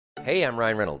Hey, I'm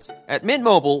Ryan Reynolds. At Mint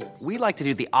Mobile, we like to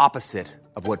do the opposite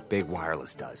of what Big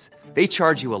Wireless does. They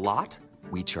charge you a lot,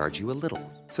 we charge you a little.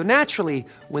 So naturally,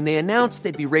 when they announced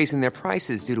they'd be raising their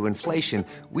prices due to inflation,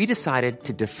 we decided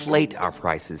to deflate our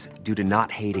prices due to not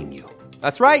hating you.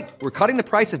 That's right. We're cutting the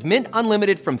price of Mint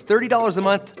Unlimited from $30 a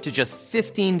month to just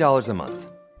 $15 a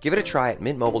month. Give it a try at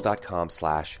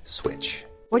mintmobile.com/switch.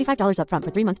 $45 up front for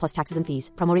 3 months plus taxes and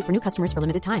fees. Promo rate for new customers for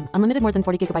limited time. Unlimited more than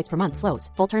 40 gigabytes per month. Slows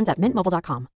full terms at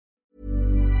mintmobile.com.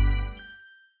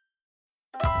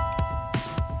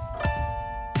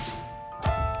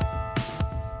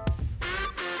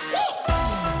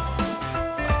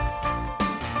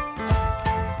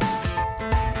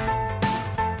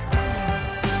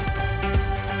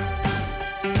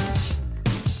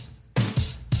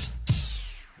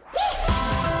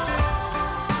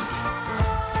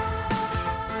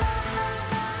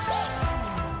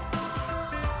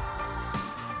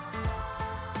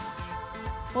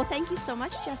 Well, thank you so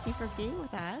much, Jessie, for being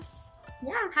with us.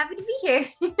 Yeah, I'm happy to be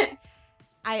here.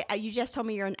 You just told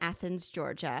me you're in Athens,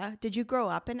 Georgia. Did you grow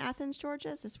up in Athens, Georgia?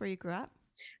 Is this where you grew up?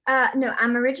 No,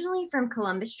 I'm originally from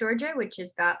Columbus, Georgia, which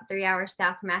is about 3 hours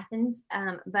south from Athens.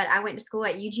 But I went to school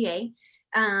at UGA,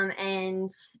 and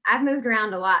I've moved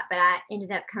around a lot, but I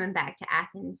ended up coming back to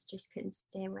Athens. Just couldn't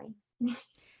stay away.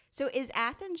 So is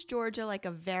Athens, Georgia, like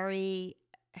a very,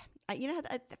 I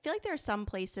feel like there are some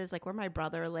places like where my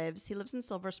brother lives. He lives in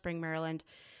Silver Spring, Maryland.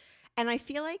 And I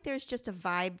feel like there's just a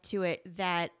vibe to it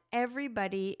that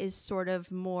everybody is sort of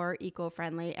more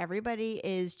eco-friendly. Everybody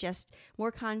is just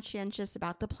more conscientious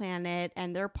about the planet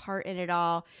and their part in it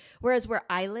all. Whereas where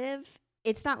I live,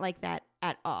 it's not like that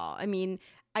at all. I mean,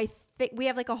 I think we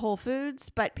have like a Whole Foods,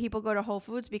 but people go to Whole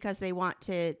Foods because they want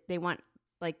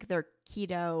like their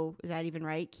keto, is that even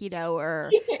right? Keto or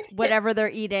whatever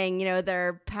they're eating,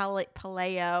 their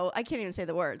paleo. I can't even say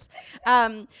the words.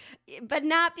 But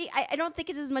I don't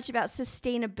think it's as much about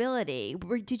sustainability.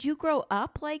 Did you grow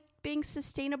up like being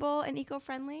sustainable and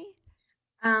eco-friendly?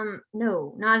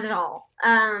 No, not at all.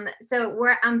 So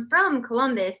where I'm from,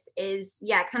 Columbus is,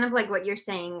 kind of like what you're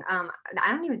saying. I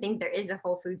don't even think there is a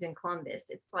Whole Foods in Columbus.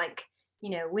 It's like,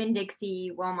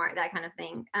 Winn-Dixie, Walmart, that kind of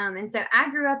thing. And so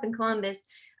I grew up in Columbus.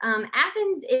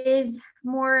 Athens is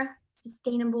more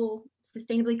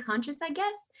sustainably conscious, I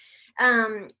guess.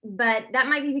 But that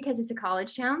might be because it's a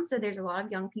college town. So there's a lot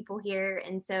of young people here.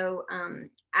 And so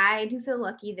I do feel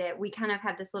lucky that we kind of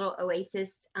have this little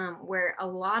oasis where a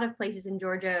lot of places in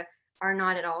Georgia are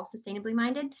not at all sustainably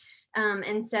minded.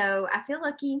 And so I feel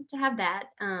lucky to have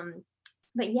that.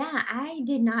 But yeah, I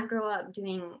did not grow up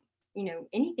doing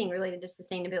anything related to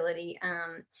sustainability.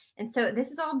 And so this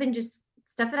has all been just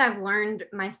stuff that I've learned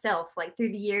myself, like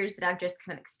through the years that I've just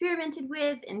kind of experimented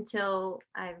with until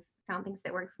I've found things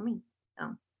that work for me.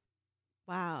 So.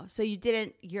 Wow. So you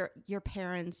didn't, your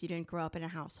parents, you didn't grow up in a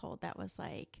household that was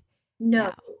like.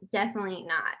 No, definitely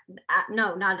not.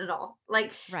 No, not at all.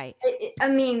 Like, right. I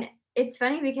mean, it's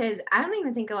funny because I don't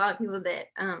even think a lot of people that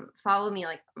follow me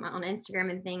like on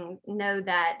Instagram and things know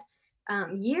that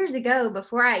years ago,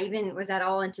 before I even was at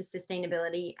all into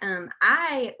sustainability,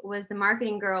 I was the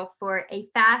marketing girl for a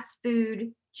fast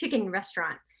food chicken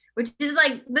restaurant, which is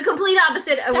like the complete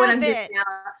opposite of what I'm doing now.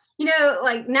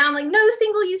 Like now I'm like, no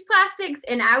single-use plastics,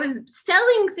 and I was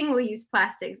selling single-use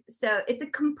plastics. So it's a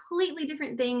completely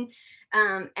different thing.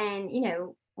 And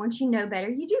once you know better,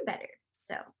 you do better.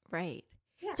 So right.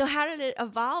 Yeah. So how did it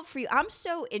evolve for you? I'm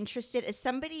so interested as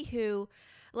somebody who,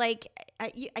 like,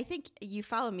 I think you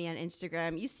follow me on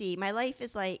Instagram. You see, my life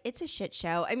is like, it's a shit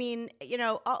show. I mean,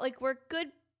 we're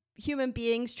good human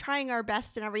beings trying our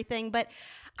best and everything, but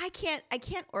I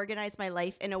can't organize my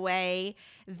life in a way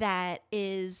that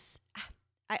is,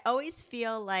 I always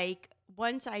feel like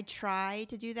once I try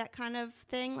to do that kind of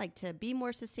thing, like to be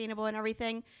more sustainable and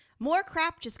everything, more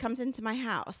crap just comes into my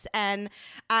house, and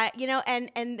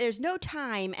and there's no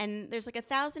time, and there's like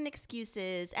 1,000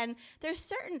 excuses, and there's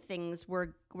certain things we're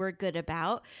good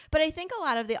about, but I think a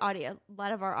lot of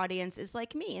our audience is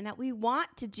like me, in that we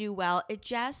want to do well. It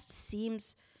just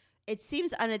seems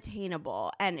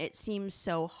unattainable, and it seems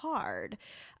so hard.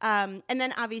 And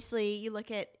then obviously you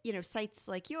look at sites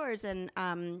like yours and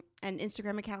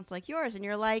Instagram accounts like yours, and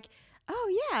you're like,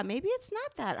 oh yeah, maybe it's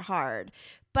not that hard,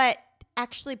 but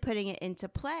actually putting it into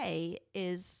play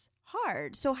is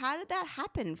hard. So how did that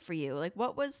happen for you? Like,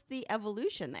 what was the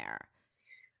evolution there?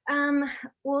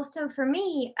 Well, so for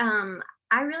me,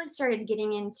 I really started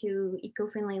getting into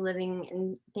eco-friendly living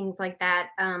and things like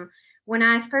that when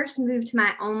I first moved to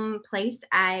my own place,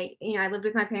 I lived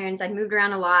with my parents. I'd moved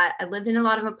around a lot. I lived in a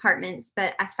lot of apartments,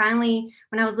 but I finally,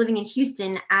 when I was living in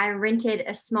Houston, I rented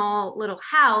a small little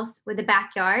house with a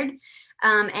backyard.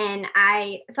 And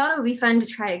I thought it would be fun to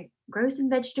try to grow some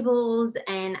vegetables.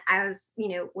 And I was,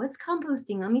 what's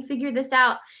composting? Let me figure this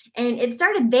out. And it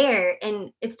started there. And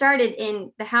it started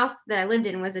in the house that I lived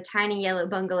in was a tiny yellow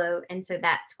bungalow. And so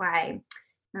that's why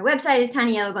my website is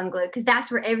Tiny Yellow Bungalow, because that's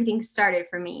where everything started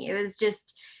for me. It was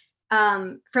just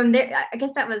from there, I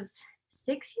guess that was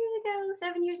 7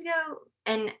 years ago.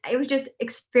 And it was just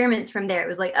experiments from there. It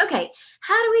was like, okay,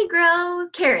 how do we grow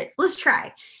carrots? Let's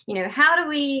try. How do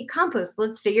we compost?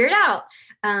 Let's figure it out.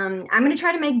 I'm going to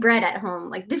try to make bread at home,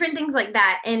 like different things like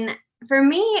that. And for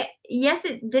me, yes,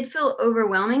 it did feel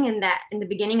overwhelming in that in the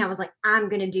beginning, I was like, I'm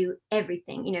going to do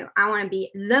everything. I want to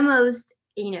be the most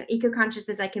eco-conscious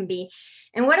as I can be.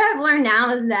 And what I've learned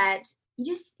now is that you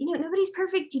just, nobody's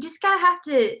perfect. You just gotta have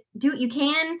to do what you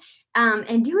can,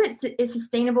 and do it is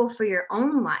sustainable for your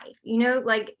own life.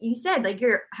 Like you said, like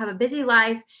have a busy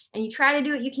life and you try to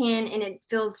do what you can, and it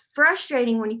feels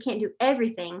frustrating when you can't do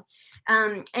everything.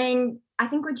 And I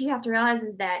think what you have to realize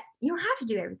is that you don't have to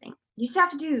do everything. You just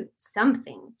have to do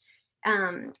something.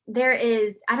 There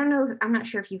is, I don't know, I'm not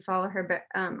sure if you follow her, but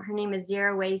her name is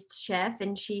Zero Waste Chef,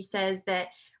 and she says that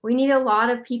we need a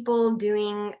lot of people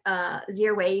doing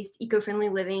zero waste, eco-friendly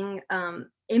living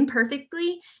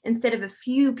imperfectly instead of a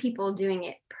few people doing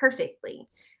it perfectly.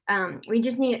 We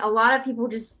just need a lot of people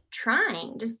just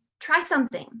trying, just try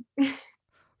something.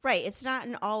 Right. It's not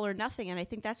an all or nothing. And I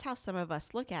think that's how some of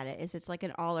us look at it, is it's like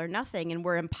an all or nothing, and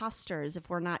we're imposters if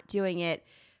we're not doing it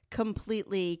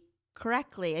completely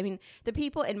correctly. I mean, the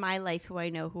people in my life who I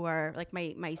know who are like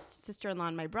my sister-in-law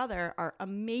and my brother are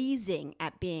amazing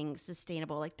at being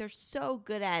sustainable. Like they're so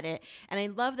good at it. And I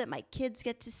love that my kids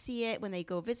get to see it when they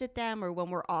go visit them, or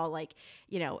when we're all like,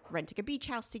 renting a beach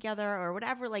house together or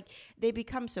whatever. Like they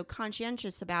become so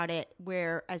conscientious about it,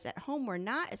 whereas at home we're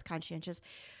not as conscientious.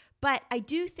 But I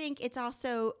do think it's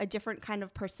also a different kind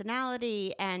of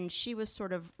personality, and she was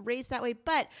sort of raised that way.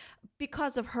 But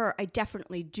because of her, I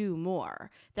definitely do more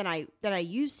than I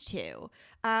used to.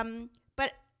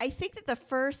 But I think that the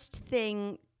first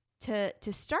thing to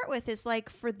start with is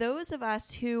like, for those of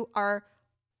us who are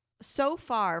so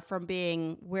far from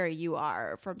being where you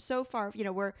are, from so far,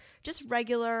 we're just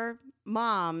regular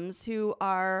moms who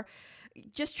are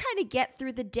just trying to get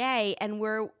through the day, and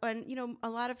a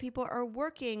lot of people are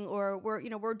working, or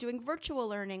we're doing virtual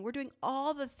learning. We're doing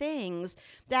all the things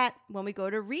that when we go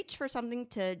to reach for something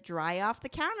to dry off the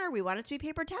counter, we want it to be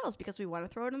paper towels because we want to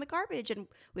throw it in the garbage, and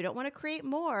we don't want to create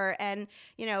more. And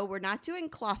we're not doing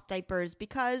cloth diapers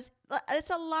because it's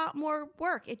a lot more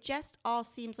work. It just all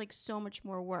seems like so much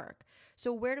more work.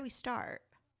 So where do we start?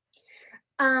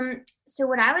 So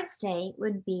what I would say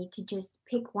would be to just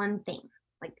pick one thing.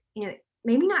 Like,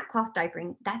 maybe not cloth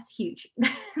diapering. That's huge.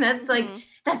 That's like,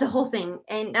 that's a whole thing.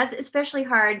 And that's especially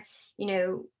hard,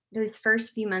 those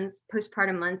first few months,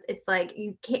 postpartum months. It's like,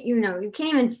 you can't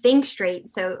even think straight.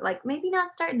 So like, maybe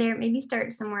not start there, maybe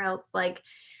start somewhere else. Like,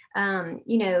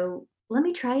 let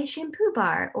me try a shampoo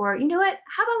bar, or you know what,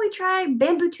 how about we try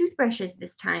bamboo toothbrushes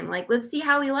this time? Like, let's see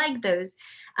how we like those.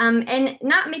 And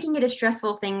not making it a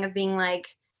stressful thing of being like,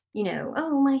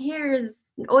 oh, my hair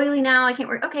is oily now, I can't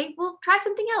work. Okay, well, try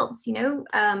something else,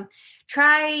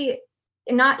 try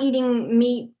not eating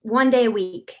meat one day a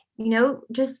week,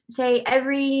 just say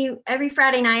every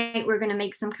Friday night, we're going to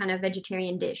make some kind of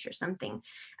vegetarian dish or something.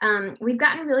 We've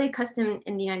gotten really accustomed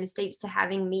in the United States to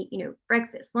having meat,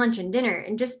 breakfast, lunch, and dinner,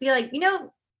 and just be like,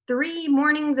 3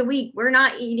 mornings a week, we're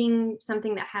not eating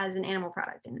something that has an animal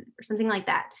product in it or something like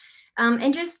that.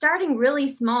 And just starting really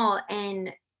small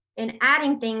and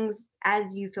adding things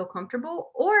as you feel comfortable,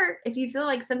 or if you feel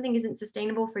like something isn't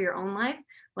sustainable for your own life,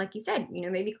 like you said,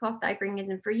 maybe cloth diapering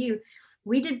isn't for you.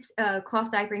 We did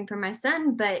cloth diapering for my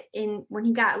son, but when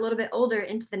he got a little bit older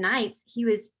into the nights, he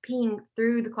was peeing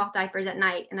through the cloth diapers at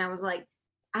night. And I was like,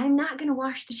 I'm not going to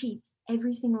wash the sheets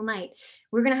every single night.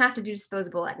 We're going to have to do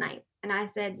disposable at night. And I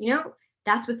said,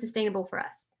 that's what's sustainable for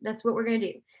us. That's what we're going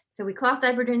to do. So we cloth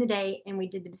diaper during the day and we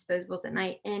did the disposables at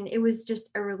night. And it was just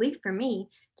a relief for me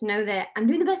to know that I'm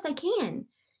doing the best I can.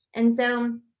 And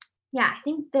so, yeah, I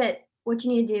think that what you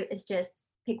need to do is just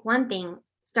pick one thing,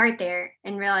 start there,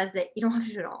 and realize that you don't have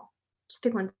to do it all. Just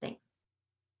pick one thing.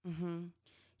 Mm-hmm.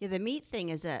 Yeah, the meat thing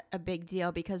is a big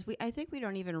deal because I think we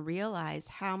don't even realize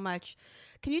how much.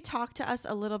 Can you talk to us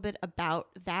a little bit about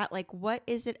that? Like, what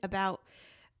is it about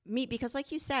meat? Because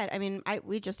like you said, I mean,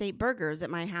 we just ate burgers at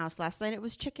my house last night. It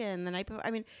was chicken the night before. I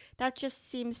mean, that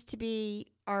just seems to be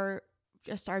our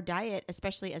just our diet,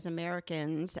 especially as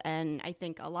Americans, and I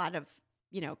think a lot of,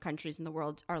 countries in the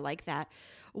world are like that.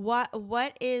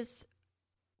 What is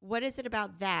it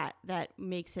about that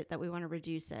makes it that we want to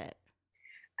reduce it?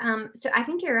 So I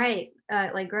think you're right.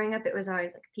 Like growing up, it was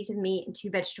always like a piece of meat and 2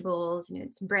 vegetables,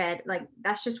 it's bread. Like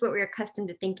that's just what we're accustomed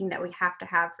to thinking that we have to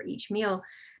have for each meal,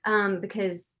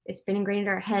 because it's been ingrained in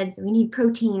our heads that we need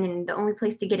protein and the only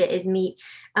place to get it is meat.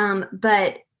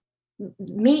 But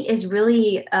meat is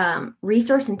really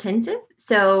resource intensive.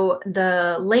 So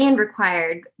the land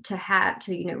required to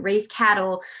raise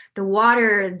cattle, the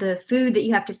water, the food that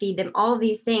you have to feed them, all of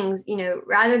these things,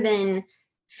 rather than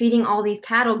feeding all these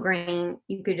cattle grain,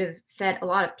 you could have fed a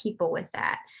lot of people with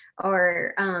that.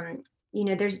 Or,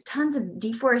 there's tons of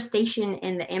deforestation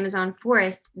in the Amazon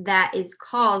forest that is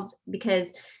caused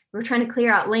because we're trying to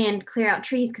clear out land, clear out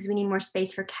trees because we need more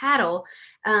space for cattle.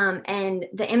 And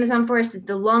the Amazon forest is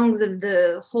the lungs of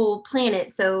the whole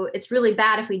planet. So it's really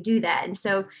bad if we do that. And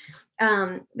so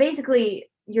basically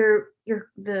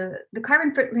the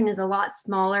carbon footprint is a lot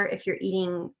smaller if you're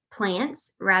eating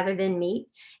plants rather than meat.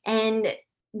 And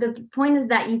the point is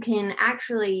that you can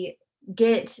actually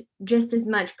get just as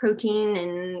much protein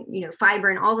and fiber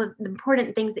and all the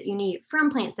important things that you need from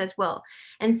plants as well.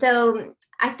 And so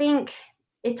I think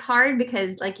it's hard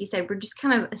because, like you said, we're just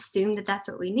kind of assumed that that's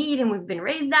what we need and we've been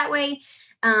raised that way.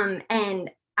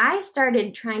 And I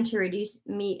started trying to reduce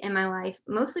meat in my life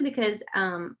mostly because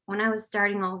when I was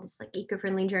starting all this like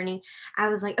eco-friendly journey, I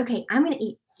was like, okay, I'm going to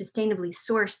eat sustainably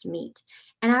sourced meat.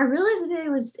 And I realized that it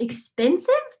was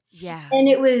expensive. Yeah. And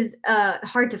it was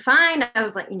hard to find. I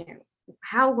was like,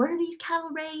 how were these cattle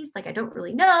raised? Like, I don't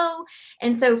really know.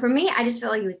 And so for me, I just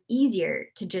felt like it was easier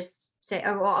to just say,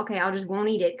 oh, well, okay, I'll just won't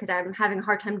eat it because I'm having a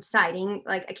hard time deciding.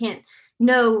 Like, I can't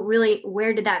know really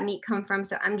where did that meat come from.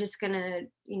 So I'm just going to,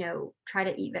 try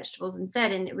to eat vegetables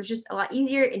instead. And it was just a lot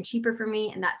easier and cheaper for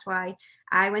me. And that's why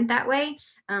I went that way.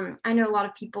 I know a lot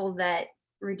of people that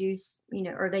reduce,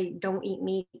 or they don't eat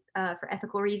meat for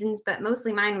ethical reasons, but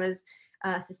mostly mine was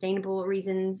sustainable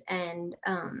reasons. And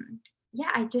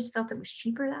I just felt it was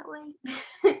cheaper that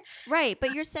way. Right.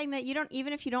 But you're saying that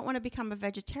even if you don't want to become a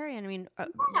vegetarian, I mean,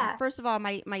 first of all,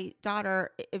 my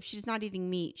daughter, if she's not eating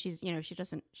meat, she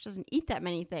doesn't eat that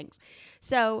many things.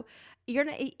 So you're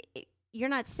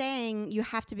not saying you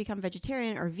have to become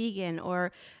vegetarian or vegan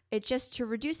or it just to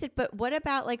reduce it. But what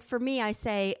about, like, for me, I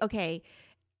say, okay,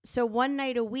 so one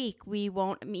night a week we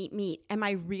won't eat meat. Am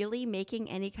I really making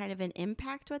any kind of an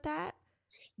impact with that?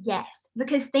 Yes,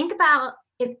 because think about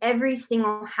if every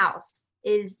single house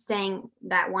is saying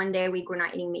that one day a week we're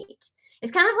not eating meat.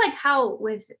 It's kind of like how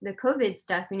with the COVID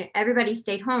stuff, everybody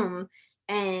stayed home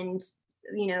and,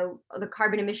 the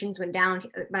carbon emissions went down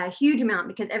by a huge amount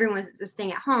because everyone was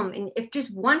staying at home. And if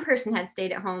just one person had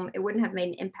stayed at home, it wouldn't have made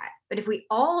an impact. But if we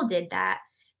all did that,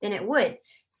 then it would.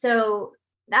 So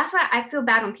that's why I feel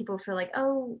bad when people feel like,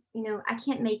 oh, I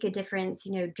can't make a difference,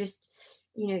 just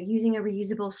using a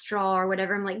reusable straw or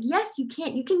whatever. I'm like, yes, you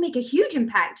can make a huge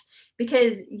impact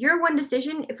because your one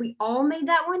decision, if we all made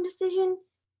that one decision,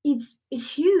 it's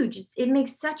huge. It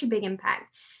makes such a big impact.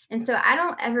 And so I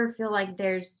don't ever feel like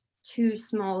there's too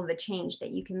small of a change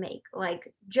that you can make.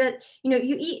 Like just, you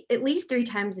eat at least 3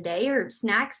 times a day or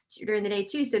snacks during the day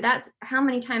too. So that's how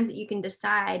many times that you can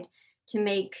decide to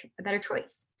make a better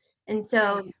choice. And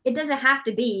so it doesn't have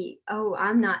to be, oh,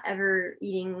 I'm not ever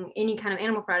eating any kind of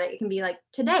animal product. It can be like,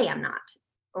 today I'm not,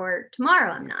 or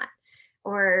tomorrow I'm not.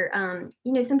 Or,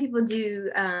 some people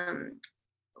do,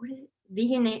 what is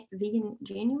it? Vegan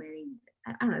January?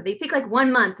 I don't know. They pick like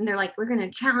 1 month and they're like, we're going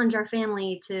to challenge our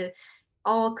family to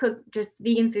all cook just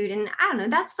vegan food. And I don't know,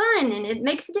 that's fun and it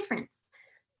makes a difference.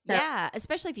 So, yeah,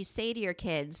 especially if you say to your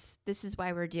kids, this is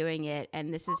why we're doing it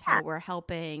and this is how we're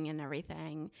helping and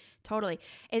everything. Totally.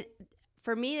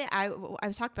 For me, I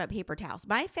was talking about paper towels.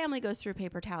 My family goes through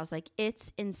paper towels like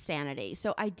it's insanity.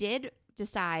 So I did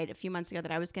decide a few months ago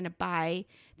that I was going to buy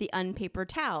the unpaper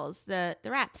towels, the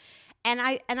wrap. And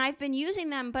I've been using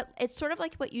them, but it's sort of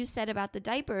like what you said about the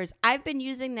diapers. I've been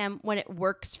using them when it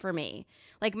works for me.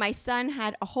 Like my son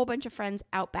had a whole bunch of friends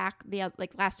out back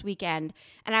like last weekend,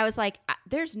 and I was like,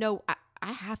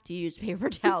 I have to use paper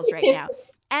towels right now.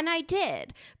 And I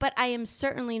did, but I am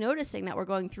certainly noticing that we're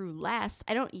going through less.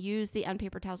 I don't use the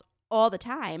unpaper towels all the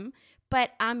time, but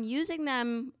I'm using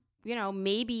them,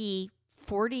 maybe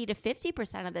 40 to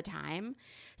 50% of the time.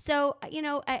 So,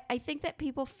 I think that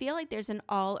people feel like there's an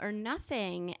all or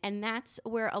nothing. And that's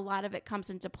where a lot of it comes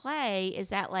into play is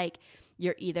that like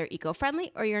you're either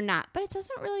eco-friendly or you're not. But it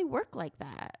doesn't really work like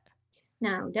that.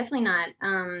 No, definitely not.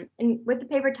 And with the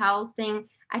paper towels thing,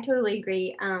 I totally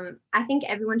agree. I think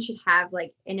everyone should have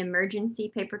like an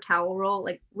emergency paper towel roll.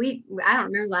 Like I don't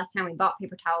remember the last time we bought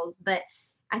paper towels, but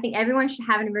I think everyone should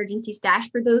have an emergency stash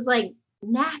for those like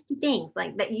nasty things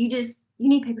like that. You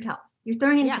need paper towels.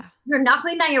 Yeah. You're not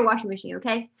putting that in your washing machine,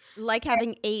 okay? Like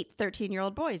having 8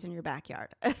 13-year-old boys in your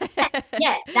backyard.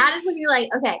 Yeah, that is when you're like,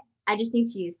 okay, I just need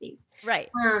to use these. Right.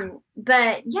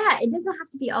 But yeah, it doesn't have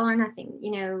to be all or nothing.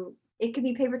 It could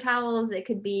be paper towels, it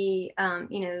could be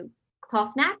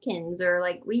cloth napkins, or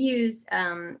like we use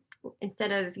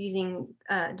instead of using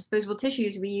disposable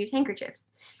tissues, we use handkerchiefs.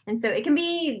 And so it can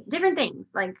be different things.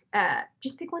 Like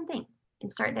just pick one thing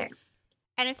and start there.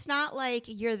 And it's not like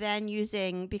you're then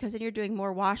using, because then you're doing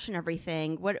more wash and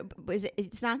everything. What is it?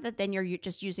 It's not that then you're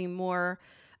just using more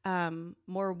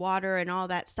water and all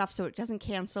that stuff, so it doesn't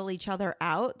cancel each other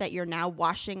out, that you're now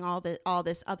washing all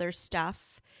this other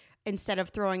stuff instead of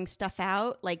throwing stuff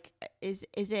out. Like, is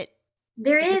it?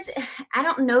 I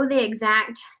don't know the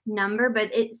exact number, but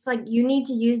it's like you need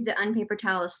to use the unpaper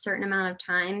towel a certain amount of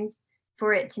times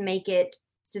for it to make it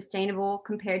sustainable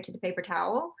compared to the paper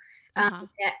towel.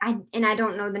 I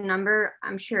don't know the number.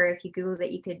 I'm sure if you Google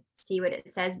it, you could see what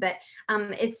it says. But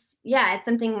it's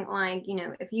something like,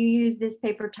 if you use this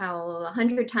paper towel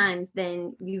 100 times,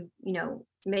 then you've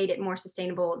made it more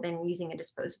sustainable than using a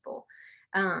disposable.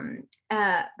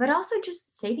 But also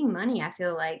just saving money. I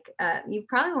feel like you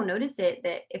probably will notice it,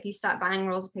 that if you stop buying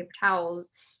rolls of paper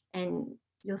towels, and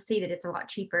you'll see that it's a lot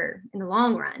cheaper in the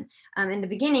long run. In the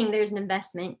beginning, there's an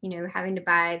investment, having to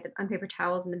buy the paper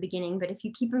towels in the beginning. But if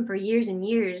you keep them for years and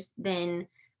years, then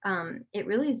it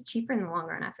really is cheaper in the long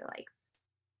run, I feel like.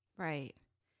 Right.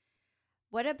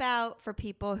 What about for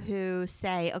people who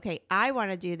say, okay, I want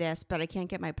to do this, but I can't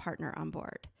get my partner on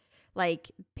board?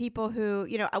 Like people who,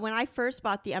 when I first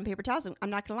bought the unpaper towels, I'm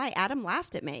not going to lie, Adam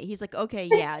laughed at me. He's like, okay,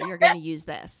 yeah, you're going to use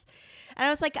this. And I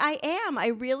was like, I am. I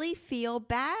really feel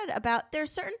bad about,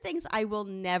 there's certain things I will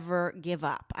never give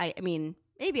up. I mean,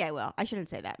 maybe I will. I shouldn't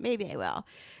say that. Maybe I will.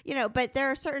 But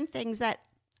there are certain things that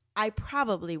I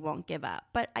probably won't give up.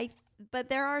 But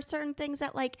there are certain things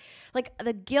that like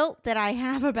the guilt that I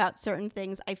have about certain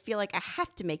things, I feel like I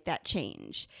have to make that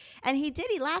change. And he did.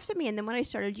 He laughed at me. And then when I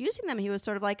started using them, he was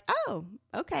sort of like, oh,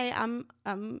 okay, I'm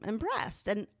impressed.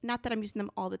 And not that I'm using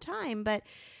them all the time, but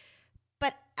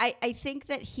I think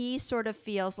that he sort of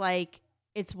feels like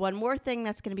it's one more thing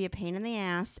that's going to be a pain in the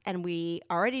ass, and we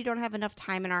already don't have enough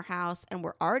time in our house, and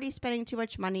we're already spending too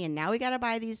much money, and now we got to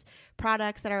buy these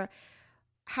products that are,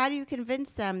 how do you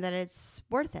convince them that it's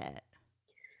worth it?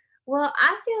 Well,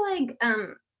 I feel like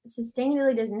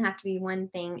sustainability doesn't have to be one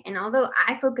thing. And although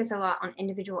I focus a lot on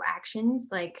individual actions,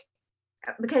 like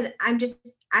because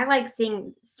I like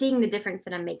seeing the difference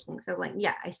that I'm making. So like,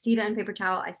 yeah, I see the unpaper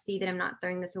towel. I see that I'm not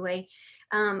throwing this away.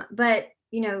 But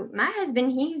my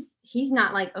husband, he's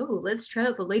not like, oh, let's try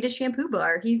out the latest shampoo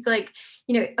bar. He's like,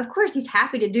 of course he's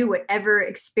happy to do whatever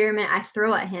experiment I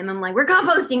throw at him. I'm like, we're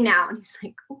composting now. And he's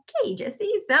like, okay,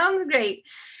 Jesse, sounds great.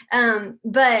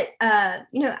 But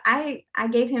I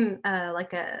gave him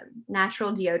like a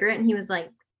natural deodorant, and he was like,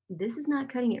 this is not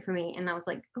cutting it for me. And I was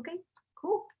like, okay,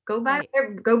 cool. Go buy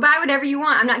whatever you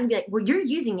want. I'm not gonna be like, well, you're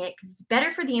using it because it's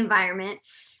better for the environment.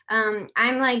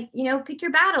 I'm like, pick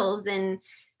your battles. And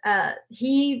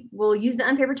he will use the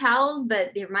unpaper towels,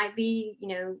 but there might be,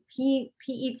 he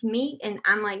eats meat, and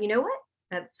I'm like, you know what?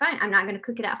 That's fine. I'm not going to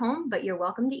cook it at home, but you're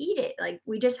welcome to eat it. Like,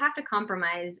 we just have to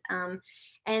compromise.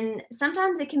 And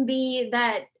sometimes it can be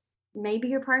that maybe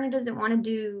your partner doesn't want to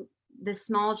do the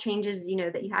small changes,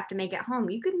 that you have to make at home.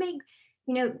 You could make,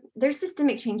 there's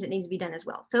systemic change that needs to be done as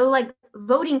well. So like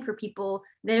voting for people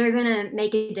that are going to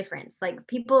make a difference, like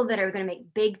people that are going to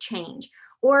make big change,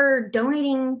 or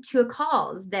donating to a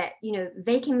cause that,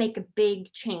 they can make a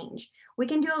big change. We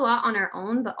can do a lot on our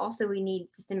own, but also we need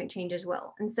systemic change as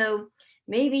well. And so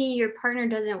maybe your partner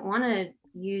doesn't want to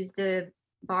use the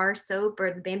bar soap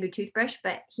or the bamboo toothbrush,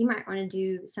 but he might want to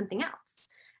do something else.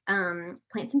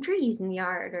 Plant some trees in the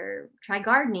yard, or try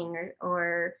gardening,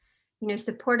 or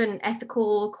support an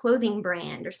ethical clothing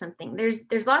brand or something.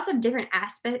 There's lots of different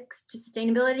aspects to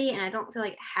sustainability, and I don't feel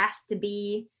like it has to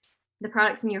be the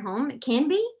products in your home. It can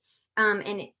be,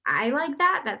 and I like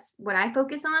that. That's what I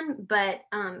focus on. But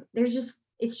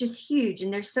it's just huge,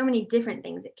 and there's so many different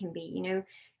things it can be.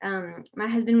 My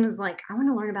husband was like, I want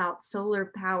to learn about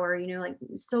solar power, like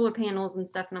solar panels and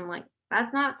stuff, and I'm like,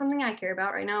 that's not something I care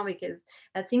about right now because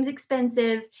that seems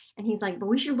expensive. And he's like, but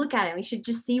we should look at it. We should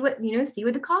just see what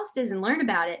the cost is and learn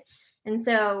about it. And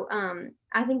so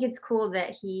I think it's cool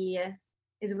that he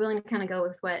is willing to kind of go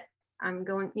with what I'm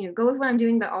going, go with what I'm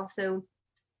doing, but also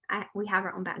we have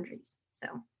our own boundaries. So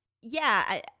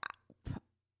yeah,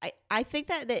 I think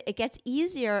that it gets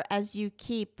easier as you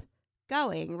keep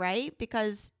going, right?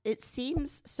 Because it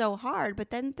seems so hard, but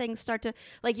then things start to,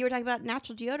 like you were talking about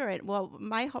natural deodorant. Well,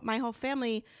 my whole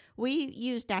family, we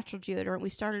use natural deodorant. We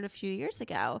started a few years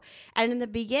ago, and in the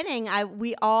beginning,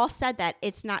 we all said that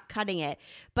it's not cutting it.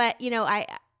 But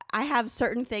I have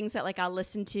certain things that like I'll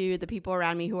listen to the people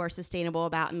around me who are sustainable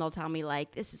about, and they'll tell me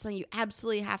like this is something you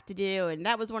absolutely have to do. And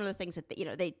that was one of the things that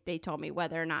they told me.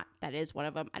 Whether or not that is one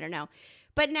of them, I don't know.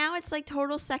 But now it's like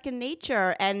total second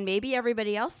nature, and maybe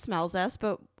everybody else smells us,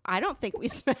 but I don't think we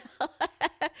smell.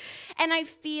 And I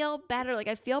feel better. Like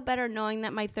I feel better knowing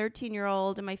that my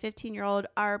 13-year-old and my 15-year-old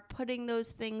are putting those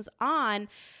things on.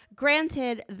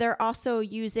 Granted, they're also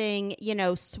using,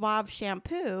 Suave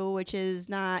shampoo, which is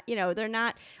not,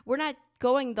 we're not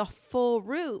going the full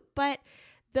route, but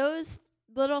those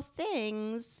little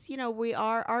things, we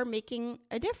are making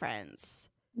a difference.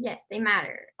 Yes, they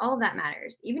matter. All of that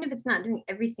matters. Even if it's not doing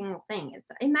every single thing,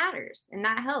 it matters, and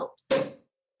that helps.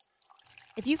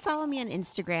 If you follow me on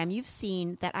Instagram, you've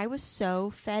seen that I was so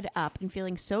fed up and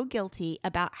feeling so guilty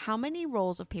about how many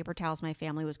rolls of paper towels my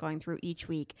family was going through each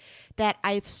week that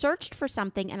I've searched for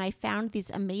something and I found these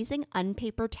amazing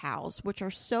unpaper towels, which are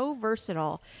so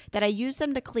versatile that I use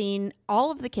them to clean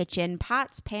all of the kitchen,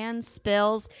 pots, pans,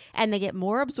 spills, and they get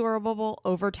more absorbable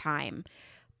over time.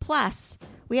 Plus,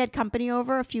 we had company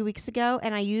over a few weeks ago,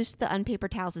 and I used the unpaper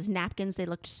towels as napkins. They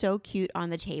looked so cute on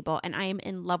the table, and I am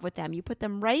in love with them. You put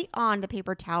them right on the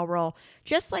paper towel roll,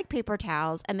 just like paper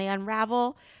towels, and they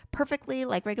unravel perfectly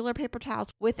like regular paper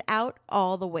towels without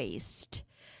all the waste.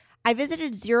 I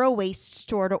visited Zero Waste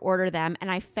Store to order them,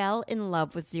 and I fell in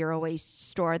love with Zero Waste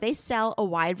Store. They sell a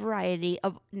wide variety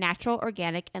of natural,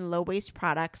 organic, and low-waste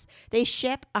products. They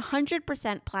ship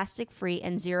 100% plastic-free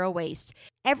and zero waste.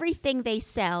 Everything they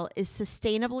sell is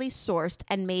sustainably sourced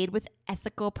and made with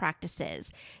ethical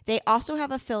practices. They also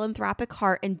have a philanthropic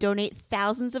heart and donate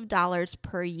thousands of dollars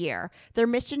per year. Their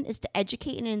mission is to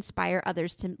educate and inspire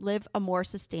others to live a more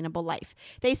sustainable life.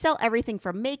 They sell everything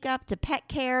from makeup to pet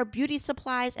care, beauty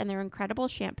supplies, and their incredible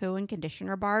shampoo and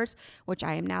conditioner bars, which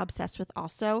I am now obsessed with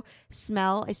also,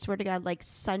 smell, I swear to God, like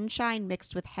sunshine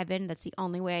mixed with heaven. That's the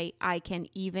only way I can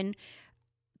even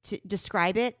to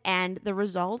describe it, and the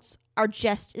results are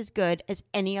just as good as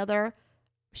any other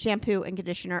shampoo and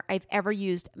conditioner I've ever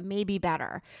used, maybe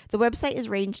better. The website is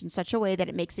arranged in such a way that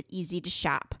it makes it easy to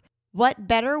shop. What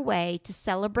better way to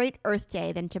celebrate Earth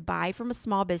Day than to buy from a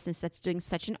small business that's doing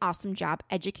such an awesome job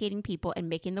educating people and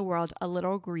making the world a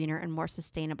little greener and more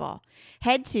sustainable?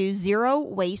 Head to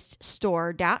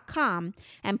zerowastestore.com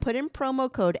and put in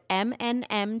promo code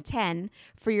MNM10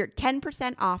 for your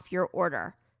 10% off your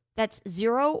order. That's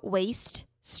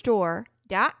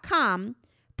zerowastestore.com,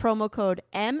 promo code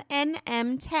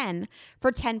MNM10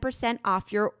 for 10%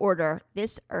 off your order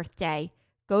this Earth Day.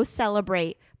 Go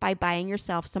celebrate by buying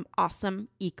yourself some awesome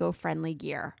eco-friendly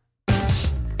gear.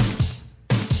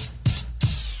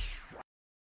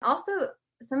 Also,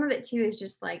 some of it too is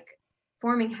just like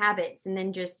forming habits, and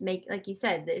then just make, like you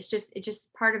said, it's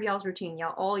just part of y'all's routine.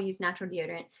 Y'all all use natural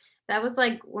deodorant. That was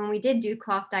like when we did do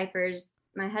cloth diapers,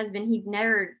 my husband, he'd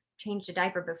never changed a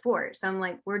diaper before. So I'm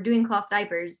like, we're doing cloth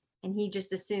diapers, and he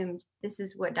just assumed this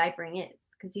is what diapering is,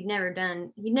 because he'd never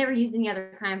used any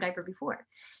other kind of diaper before.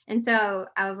 And so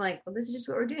I was like, well, this is just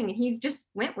what we're doing. And he just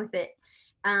went with it,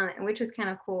 which was kind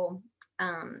of cool.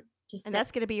 And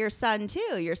that's going to be your son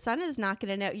too. Your son is not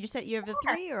going to know. You said you have a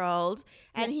 3-year-old,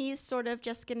 and he's sort of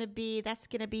just going to be, that's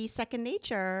going to be second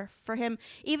nature for him.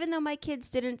 Even though my kids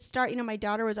didn't start, my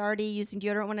daughter was already using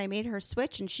deodorant when I made her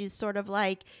switch, and she's sort of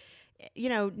like,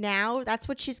 now that's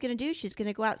what she's going to do. She's going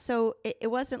to go out. So it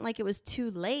wasn't like it was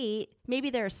too late. Maybe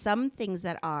there are some things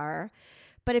that are,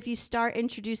 but if you start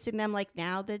introducing them, like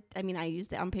now that, I use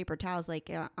the unpaper towels like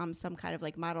I'm some kind of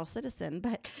like model citizen,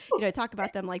 but, talk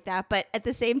about them like that. But at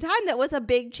the same time, that was a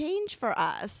big change for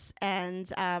us. And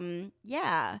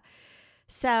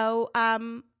So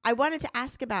I wanted to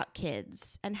ask about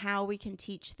kids and how we can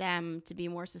teach them to be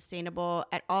more sustainable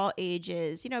at all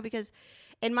ages, because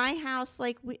in my house,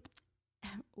 like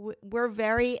we're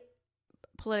very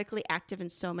politically active in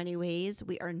so many ways.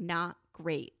 We are not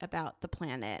great about the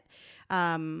planet. It's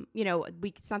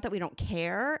not that we don't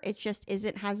care. It just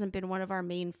hasn't been one of our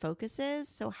main focuses.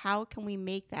 So how can we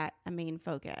make that a main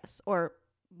focus or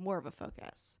more of a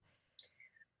focus?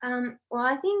 Well,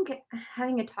 I think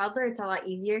having a toddler, it's a lot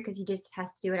easier because he just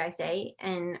has to do what I say,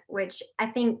 and which I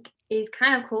think is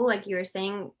kind of cool. Like you were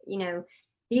saying,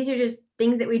 these are just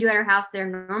things that we do at our house.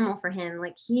 They're normal for him.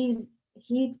 Like he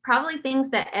he probably thinks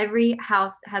that every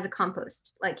house has a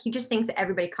compost. Like he just thinks that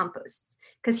everybody composts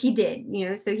because he did,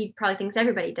 so he probably thinks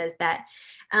everybody does that.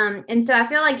 And so I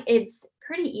feel like it's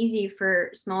pretty easy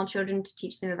for small children to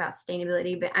teach them about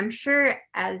sustainability, but I'm sure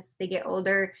as they get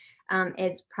older,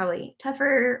 it's probably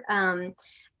tougher.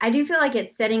 I do feel like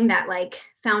it's setting that like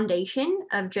foundation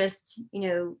of just,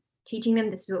 teaching them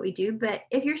this is what we do. But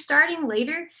if you're starting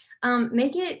later,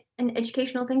 make it an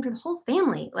educational thing for the whole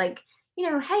family. Like,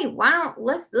 hey,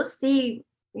 let's see,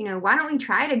 why don't we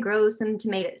try to grow some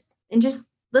tomatoes and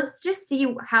let's just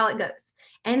see how it goes.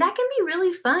 And that can be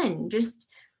really fun.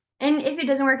 And if it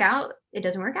doesn't work out, it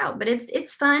doesn't work out, but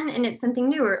it's fun and it's something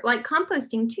new. Or like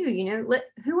composting too,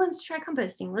 who wants to try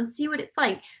composting? Let's see what it's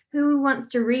like. Who wants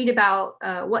to read about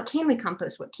what can we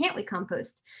compost? What can't we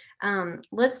compost?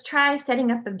 Let's try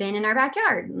setting up a bin in our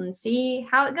backyard and see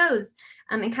how it goes.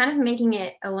 And kind of making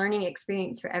it a learning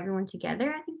experience for everyone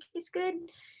together, I think is good.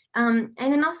 And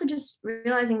then also just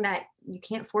realizing that you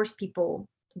can't force people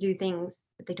to do things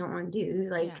that they don't want to do.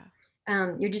 Like,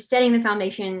 you're just setting the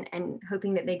foundation and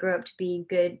hoping that they grow up to be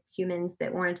good humans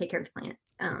that want to take care of the planet.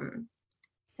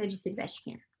 So just do the best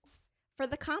you can. For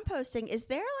the composting,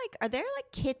 are there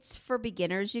kits for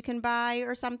beginners you can buy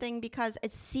or something? Because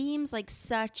it seems like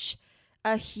such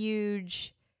a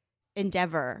huge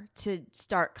endeavor to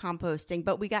start composting,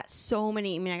 but I got so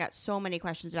many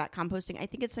questions about composting. I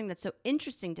think it's something that's so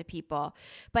interesting to people,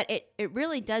 but it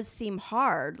really does seem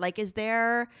hard. Like, is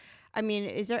there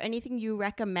anything you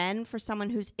recommend for someone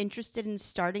who's interested in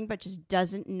starting but just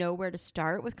doesn't know where to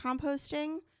start with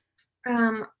composting?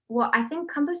 Well, I think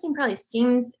composting probably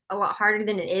seems a lot harder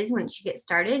than it is once you get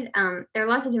started. There are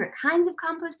lots of different kinds of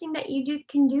composting that you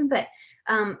can do, but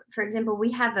for example,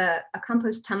 we have a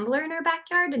compost tumbler in our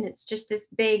backyard, and it's just this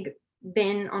big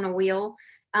bin on a wheel,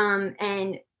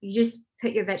 and you just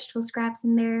put your vegetable scraps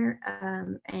in there,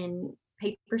 and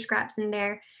paper scraps in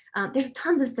there. There's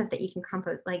tons of stuff that you can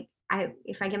compost. Like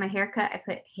if I get my hair cut, I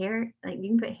put hair, like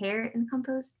you can put hair in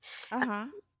compost.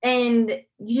 And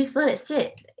you just let it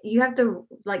sit. You have to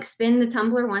like spin the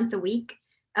tumbler once a week,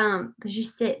 because it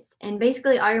just sits. And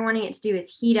basically all you're wanting it to do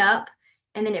is heat up,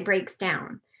 and then it breaks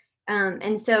down.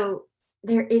 And so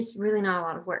there is really not a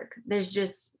lot of work. You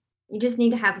just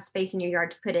need to have a space in your yard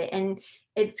to put it. And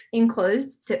it's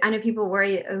enclosed. So I know people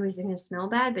worry, oh, is it going to smell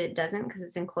bad? But it doesn't, because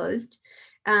it's enclosed.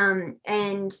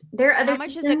 And there are other. How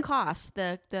much does it cost?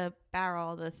 The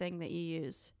barrel, the thing that you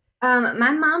use? My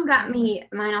mom got me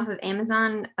mine off of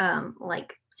Amazon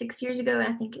like 6 years ago,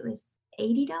 and I think it was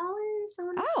 $80.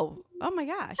 Oh my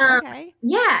gosh! Okay.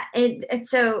 Yeah,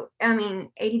 it's so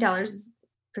 $80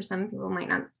 for some people might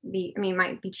not be.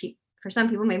 Might be cheap for some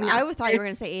people. Maybe not. I thought you were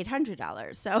going to say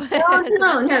 $800. So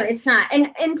no, it's not.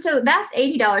 And so that's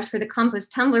 $80 for the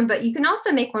compost tumbler. But you can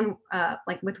also make one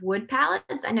like with wood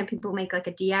pallets. I know people make like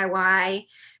a DIY.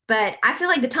 But I feel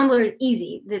like the tumbler is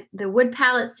easy. The wood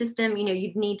pallet system,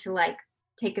 you'd need to like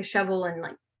take a shovel and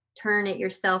like turn it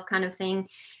yourself kind of thing.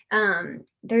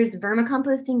 There's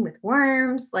vermicomposting with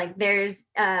worms. Like there's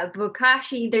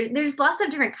bokashi. There's lots of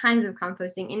different kinds of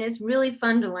composting, and it's really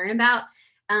fun to learn about.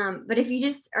 But if you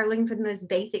just are looking for the most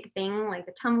basic thing, like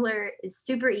the tumbler is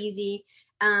super easy.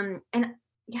 And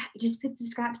yeah, just put the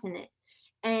scraps in it.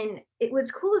 And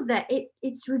what's cool is that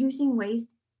it's reducing waste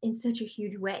in such a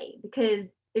huge way, because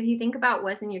if you think about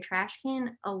what's in your trash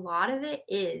can, a lot of it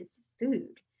is food.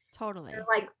 Totally. So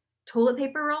like toilet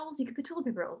paper rolls, you could put toilet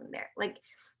paper rolls in there. Like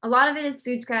a lot of it is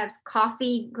food scraps,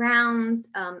 coffee grounds,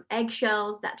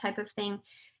 eggshells, that type of thing.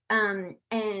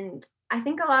 And I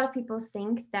think a lot of people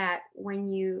think that when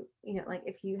like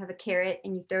if you have a carrot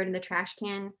and you throw it in the trash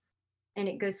can and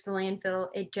it goes to the landfill,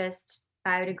 it just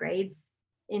biodegrades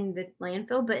in the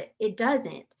landfill, but it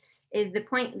doesn't. Is the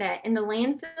point that in the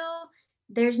landfill,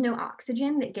 there's no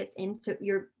oxygen that gets in. So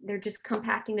they're just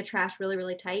compacting the trash really,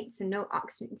 really tight. So no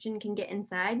oxygen can get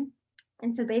inside.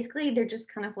 And so basically they're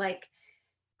just kind of like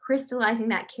crystallizing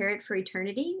that carrot for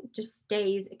eternity. It just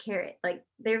stays a carrot. Like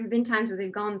there have been times where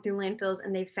they've gone through landfills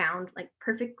and they've found like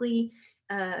perfectly,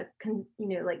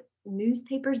 like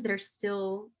newspapers that are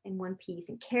still in one piece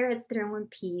and carrots that are in one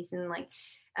piece. And like,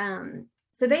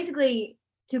 so basically,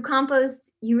 to compost,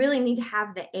 you really need to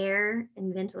have the air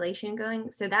and ventilation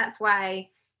going. So that's why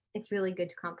it's really good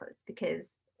to compost, because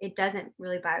it doesn't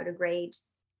really biodegrade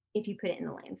if you put it in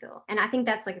the landfill. And I think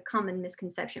that's like a common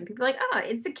misconception. People are like, oh,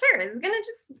 it's a carrot. It's going to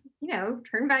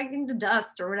just, turn back into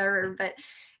dust or whatever. But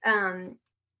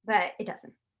it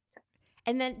doesn't. So.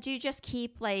 And then do you just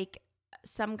keep like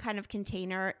some kind of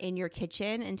container in your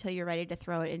kitchen until you're ready to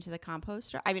throw it into the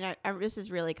composter? I mean, this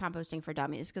is really composting for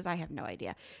dummies because I have no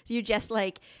idea. So you just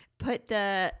like put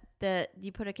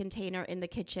you put a container in the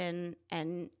kitchen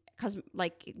and because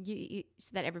like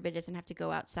so that everybody doesn't have to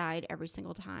go outside every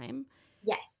single time?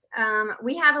 Yes.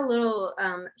 We have a little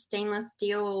stainless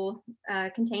steel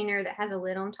container that has a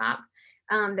lid on top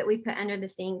that we put under the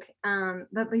sink.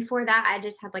 But before that, I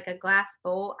just had like a glass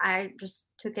bowl. I just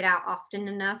took it out often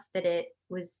enough that it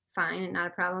was fine and not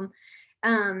a problem.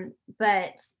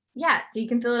 But yeah, so you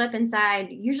can fill it up inside.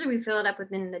 Usually we fill it up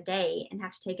within the day and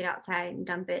have to take it outside and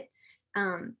dump it.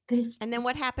 And then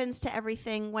what happens to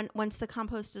everything once the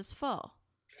compost is full?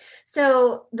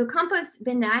 So the compost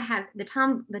bin that I have,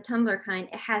 the tumbler kind,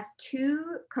 it has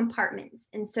 2 compartments.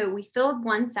 And so we fill up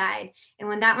one side, and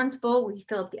when that one's full, we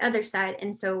fill up the other side.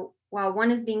 And so while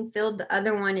one is being filled, the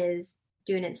other one is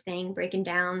doing its thing, breaking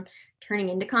down, turning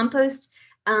into compost.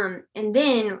 And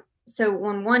then, so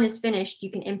when one is finished,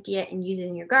 you can empty it and use it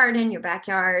in your garden, your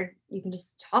backyard. You can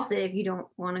just toss it if you don't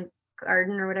want to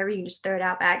garden or whatever. You can just throw it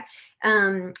out back.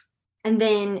 And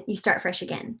then you start fresh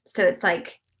again. So it's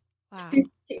like, wow.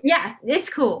 Yeah, it's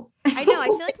cool. I know. I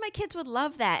feel like my kids would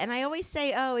love that. And I always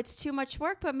say, oh, it's too much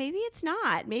work, but maybe it's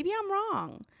not. Maybe I'm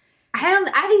wrong.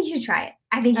 I think you should try it.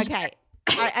 I think you should. Okay.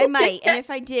 I might. And if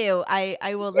I do,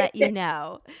 I will let you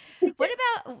know. What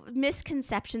about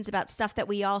misconceptions about stuff that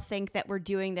we all think that we're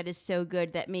doing that is so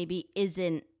good that maybe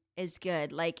isn't as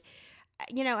good? Like,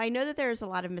 you know, I know that there's a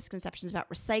lot of misconceptions about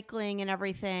recycling and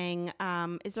everything.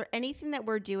 Is there anything that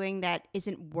we're doing that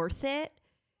isn't worth it?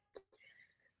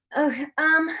 Oh,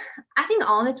 I think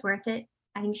all of it's worth it.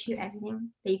 I think you should do everything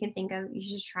that you can think of. You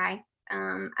should just try.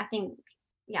 I think,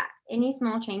 yeah, any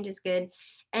small change is good.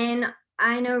 And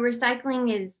I know recycling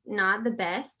is not the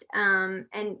best.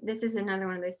 And this is another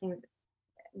one of those things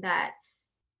that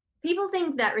people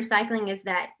think that recycling is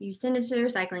that you send it to the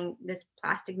recycling, this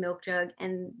plastic milk jug,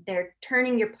 and they're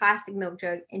turning your plastic milk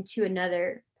jug into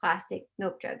another plastic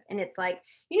milk jug. And it's like,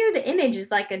 the image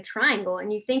is like a triangle,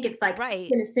 and you think it's like, right, I'm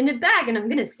going to send it back, and I'm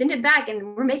going to send it back,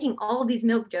 and we're making all of these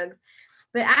milk jugs.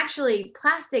 But actually,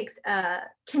 plastics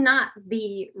cannot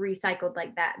be recycled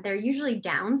like that. They're usually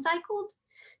downcycled.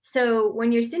 So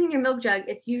when you're sending your milk jug,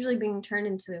 it's usually being turned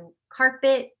into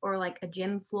carpet or like a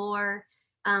gym floor.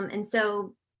 And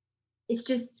so it's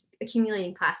just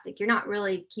accumulating plastic. You're not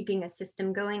really keeping a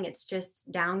system going. It's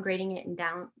just downgrading it and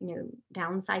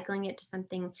downcycling it to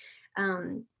something.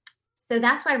 So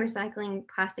that's why recycling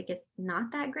plastic is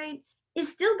not that great. It's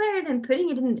still better than putting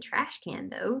it in the trash can,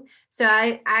 though. So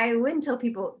I wouldn't tell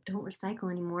people don't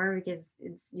recycle anymore because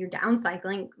you're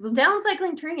downcycling.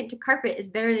 Downcycling, turning it to carpet is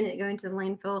better than it going to the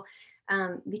landfill,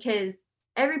 because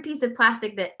every piece of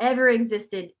plastic that ever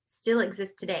existed still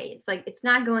exists today. It's like it's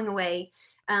not going away.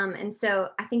 And so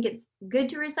I think it's good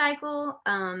to recycle.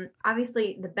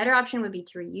 Obviously, the better option would be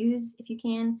to reuse if you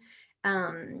can.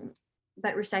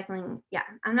 But recycling, yeah,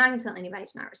 I'm not going to tell anybody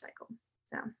to not recycle.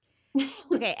 So.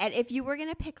 Okay. And if you were going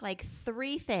to pick like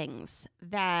 3 things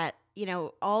that,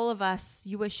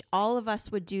 you wish all of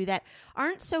us would do that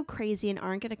aren't so crazy and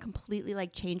aren't going to completely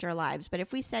like change our lives. But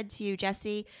if we said to you,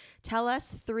 Jessie, tell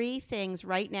us 3 things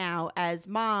right now as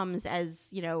moms,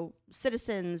 as,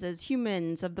 citizens, as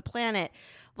humans of the planet,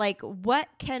 like what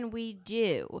can we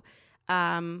do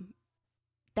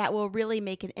that will really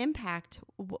make an impact?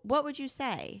 What would you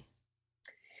say?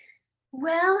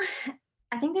 Well,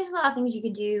 I think there's a lot of things you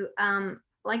could do.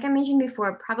 Like I mentioned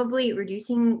before, probably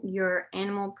reducing your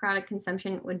animal product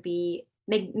consumption would be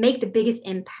make the biggest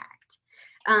impact.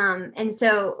 And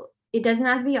so it doesn't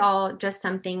have to be all just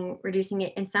something, reducing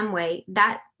it in some way.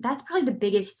 That's probably the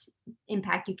biggest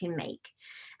impact you can make.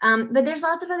 But there's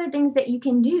lots of other things that you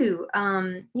can do.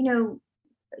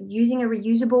 Using a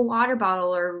reusable water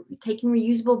bottle or taking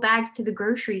reusable bags to the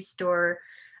grocery store.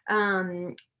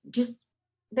 Just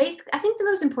basically, I think the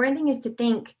most important thing is to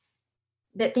think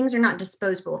that things are not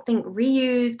disposable. Think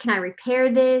reuse. Can I repair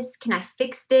this? Can I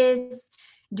fix this?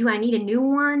 Do I need a new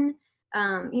one?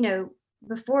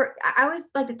 Before I always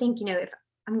like to think, if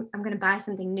I'm going to buy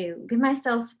something new, give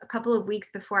myself a couple of weeks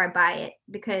before I buy it,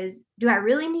 because do I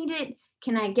really need it?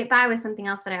 Can I get by with something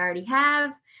else that I already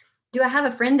have? Do I have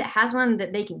a friend that has one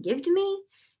that they can give to me?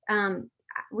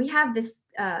 We have this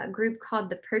group called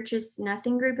the Purchase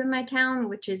Nothing group in my town,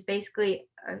 which is basically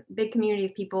a big community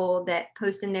of people that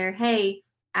post in there, hey,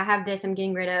 I have this I'm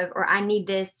getting rid of, or I need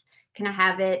this, can I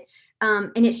have it?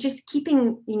 And it's just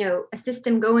keeping, a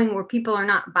system going where people are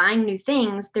not buying new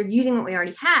things. They're using what we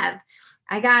already have.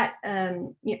 I got,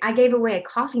 I gave away a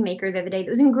coffee maker the other day that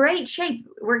was in great shape,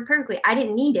 worked perfectly. I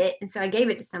didn't need it. And so I gave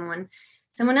it to someone.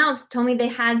 Someone else told me they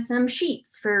had some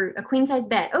sheets for a queen size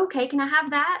bed. Okay, can I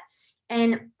have that?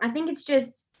 And I think it's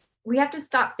just, we have to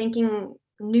stop thinking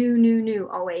new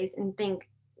always and think,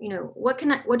 what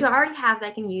do I already have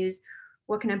that I can use?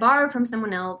 What can I borrow from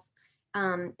someone else?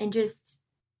 And just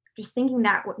just thinking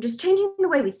that, just changing the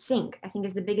way we think, I think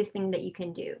is the biggest thing that you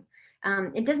can do.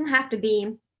 It doesn't have to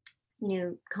be,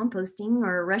 composting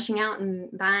or rushing out and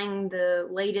buying the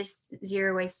latest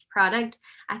zero waste product.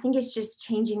 I think it's just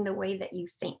changing the way that you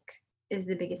think is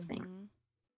the biggest thing.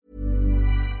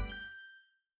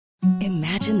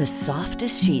 Imagine the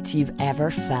softest sheets you've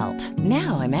ever felt.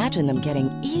 Now imagine them getting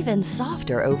even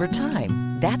softer over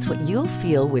time. That's what you'll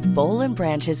feel with Boll &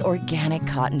 Branch's organic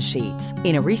cotton sheets.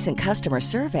 In a recent customer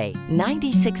survey,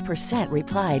 96%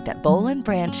 replied that Boll &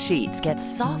 Branch sheets get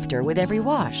softer with every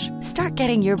wash. Start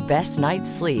getting your best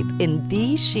night's sleep in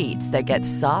these sheets that get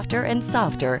softer and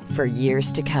softer for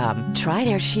years to come. Try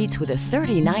their sheets with a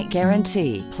 30-night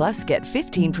guarantee. Plus, get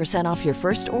 15% off your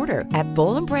first order at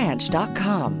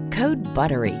bollandbranch.com. Code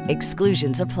BUTTERY.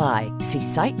 Exclusions apply. See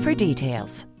site for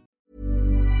details.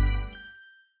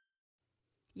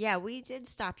 Yeah, we did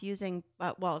stop using,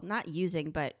 not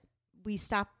using, but we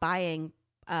stopped buying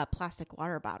plastic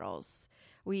water bottles.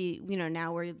 We,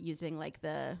 now we're using like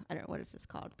I don't know, what is this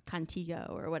called?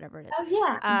 Contigo or whatever it is. Oh,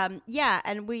 yeah. Yeah,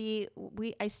 and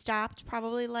I stopped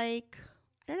probably like,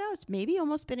 I don't know, it's maybe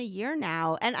almost been a year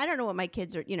now. And I don't know what my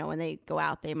kids are, when they go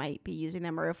out, they might be using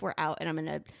them, or if we're out and I'm in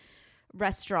a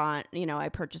restaurant, I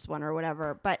purchase one or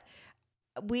whatever. But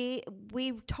we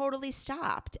totally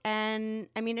stopped. And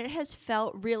I mean, it has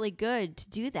felt really good to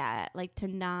do that, like to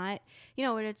not,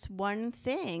 and it's one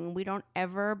thing. We don't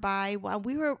ever buy,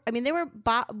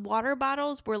 water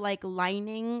bottles were like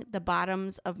lining the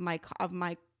bottoms of my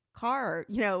car,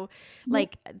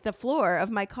 like the floor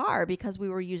of my car, because we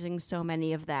were using so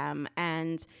many of them.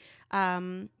 And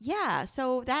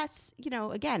so that's,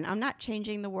 again, I'm not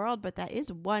changing the world, but that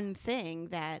is one thing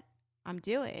that I'm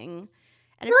doing.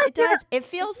 And it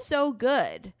feels so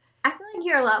good. I feel like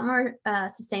you're a lot more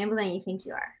sustainable than you think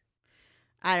you are.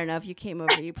 I don't know. If you came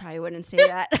over, you probably wouldn't say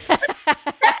that.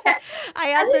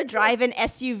 I also drive an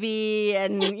SUV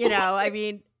and, I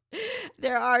mean,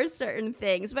 there are certain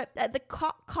things, but the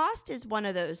cost is one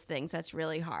of those things that's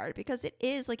really hard, because it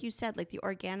is, like you said, like the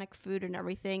organic food and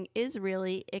everything is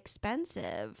really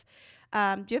expensive.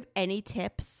 Do you have any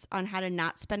tips on how to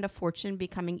not spend a fortune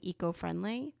becoming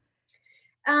eco-friendly?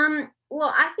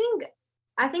 Well,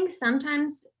 I think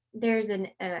sometimes there's an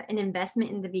investment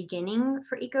in the beginning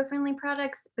for eco-friendly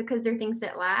products because they're things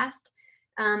that last.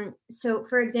 So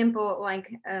for example, like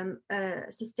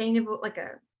a sustainable, like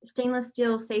a stainless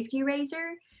steel safety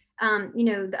razor,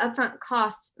 the upfront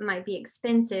cost might be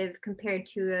expensive compared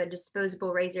to a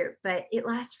disposable razor, but it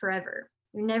lasts forever.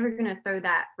 You're never going to throw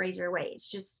that razor away. It's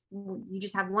just, you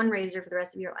just have one razor for the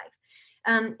rest of your life.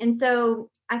 And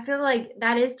so I feel like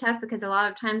that is tough because a lot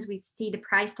of times we see the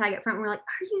price tag up front and we're like,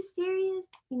 are you serious?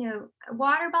 A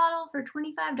water bottle for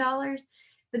 $25.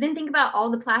 But then think about all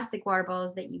the plastic water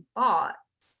bottles that you bought,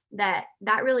 that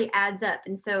really adds up.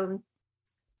 And so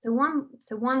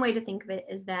one way to think of it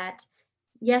is that,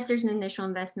 yes, there's an initial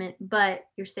investment, but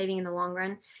you're saving in the long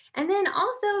run. And then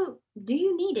also, do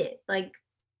you need it? Like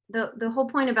the whole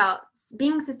point about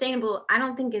being sustainable, I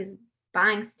don't think is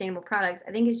buying sustainable products.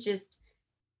 I think it's just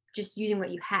using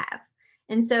what you have.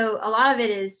 And so a lot of it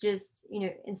is just,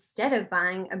 instead of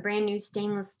buying a brand new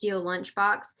stainless steel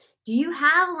lunchbox, do you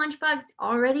have a lunchbox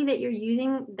already that you're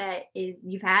using that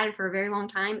you've had it for a very long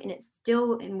time and it's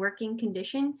still in working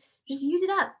condition? Just use it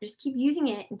up. Just keep using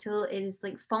it until it is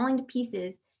like falling to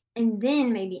pieces, and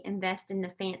then maybe invest in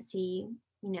the fancy,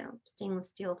 stainless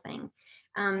steel thing.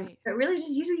 Right. But really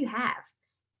just use what you have.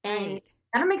 And Right.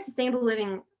 that'll make sustainable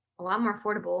living a lot more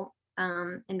affordable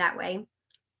in that way.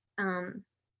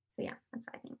 So yeah, that's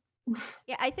what I think.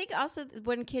 Yeah, I think also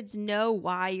when kids know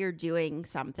why you're doing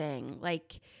something,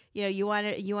 like, you want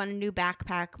a new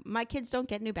backpack. My kids don't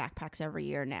get new backpacks every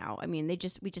year now. I mean, we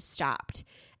just stopped.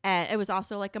 And it was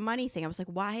also like a money thing. I was like,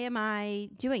 why am I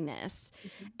doing this?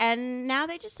 Mm-hmm. And now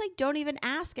they just like don't even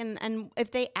ask. And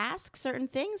if they ask certain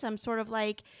things, I'm sort of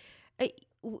like,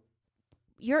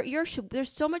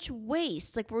 there's so much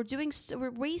waste. Like we're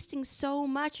wasting so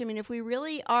much. I mean, if we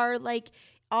really are like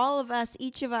all of us,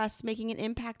 each of us making an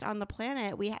impact on the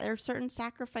planet, there are certain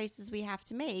sacrifices we have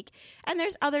to make, and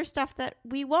there's other stuff that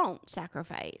we won't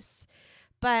sacrifice.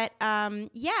 But and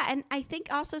I think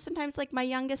also sometimes like my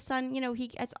youngest son, he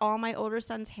gets all my older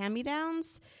son's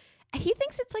hand-me-downs. He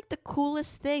thinks it's like the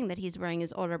coolest thing that he's wearing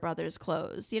his older brother's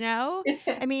clothes,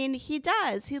 I mean, he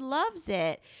does. He loves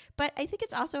it. But I think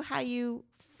it's also how you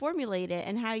formulate it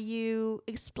and how you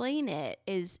explain it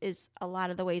is a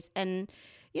lot of the ways. And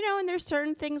and there's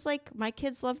certain things like my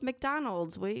kids love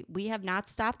McDonald's. We have not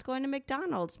stopped going to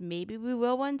McDonald's. Maybe we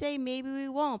will one day, maybe we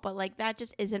won't. But like that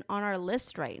just isn't on our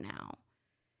list right now.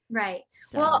 Right.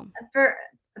 So. Well,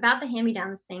 about the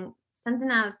hand-me-downs thing, something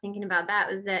I was thinking about that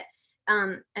was that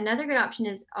another good option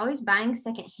is always buying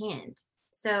secondhand.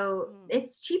 So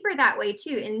it's cheaper that way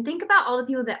too. And think about all the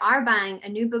people that are buying a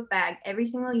new book bag every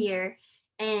single year,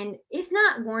 and it's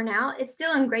not worn out. It's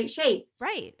still in great shape.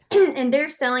 Right. And they're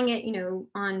selling it,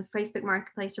 on Facebook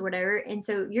Marketplace or whatever. And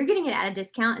so you're getting it at a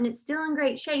discount and it's still in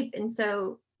great shape. And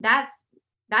so that's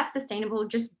sustainable,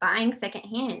 just buying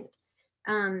secondhand.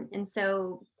 And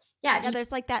so, yeah,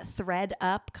 there's like that Thread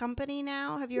Up company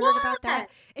now. Have you heard about that?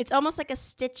 It's almost like a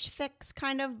Stitch Fix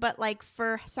kind of, but like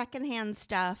for secondhand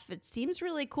stuff. It seems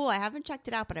really cool. I haven't checked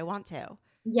it out, but I want to.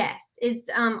 Yes, it's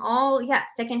all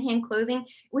secondhand clothing,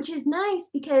 which is nice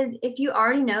because if you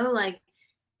already know, like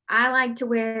I like to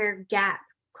wear Gap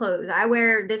clothes. I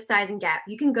wear this size in Gap.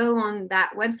 You can go on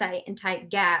that website and type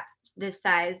Gap this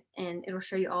size, and it'll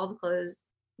show you all the clothes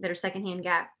that are secondhand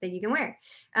Gap that you can wear,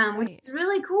 which is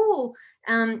really cool.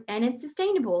 And it's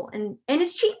sustainable and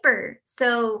it's cheaper.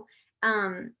 So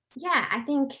I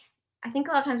think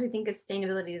a lot of times we think of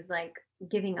sustainability is like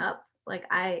giving up. Like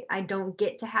I don't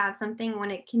get to have something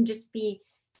when it can just be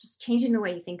just changing the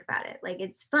way you think about it. Like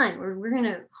it's fun. We're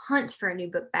gonna hunt for a new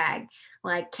book bag.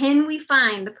 Like, can we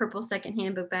find the purple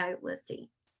secondhand book bag? Let's see.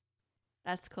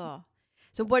 That's cool.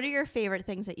 So what are your favorite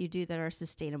things that you do that are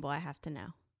sustainable? I have to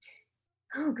know.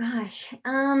 Oh gosh.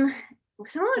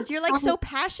 Because you're like so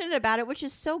passionate about it, which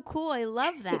is so cool. I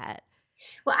love that.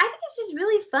 Well, I think it's just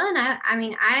really fun. I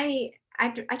mean, I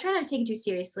try not to take it too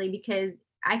seriously because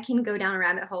I can go down a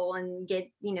rabbit hole and get,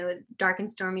 dark and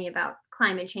stormy about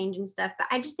climate change and stuff. But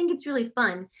I just think it's really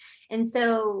fun. And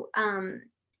so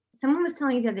someone was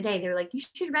telling me the other day, they were like, you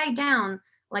should write down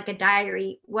like a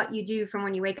diary, what you do from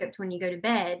when you wake up to when you go to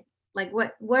bed. Like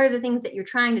what are the things that you're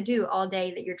trying to do all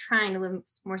day that you're trying to live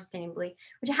more sustainably,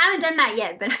 which I haven't done that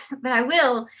yet, but I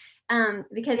will,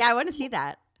 because I want to see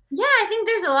that. Yeah. I think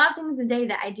there's a lot of things a day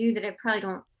that I do that I probably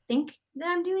don't think that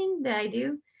I'm doing that I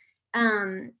do.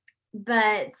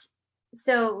 But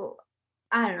so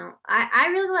I don't know. I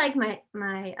really like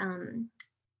my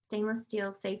stainless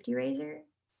steel safety razor.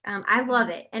 I love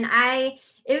it. And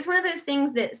it was one of those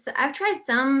things that I've tried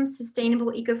some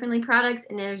sustainable eco-friendly products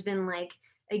and there's been like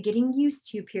a getting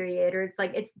used to period, or it's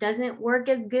like it doesn't work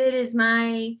as good as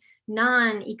my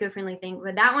non-eco-friendly thing.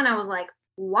 But that one I was like,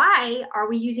 why are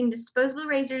we using disposable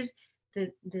razors?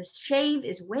 The shave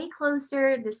is way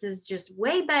closer. This is just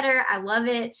way better. I love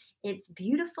it. It's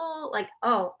beautiful. Like,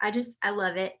 I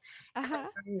love it. Uh-huh.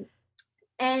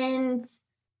 And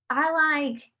I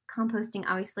like composting.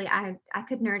 Obviously, I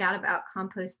could nerd out about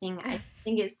composting. I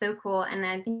think it's so cool. And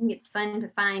I think it's fun to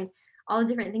find all the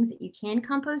different things that you can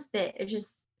compost that it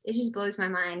just blows my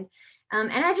mind.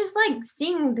 And I just like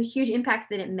seeing the huge impacts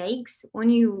that it makes when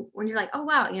you're like, oh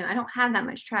wow, I don't have that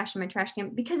much trash in my trash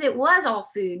can because it was all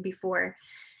food before.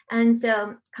 And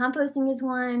so composting is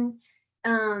one.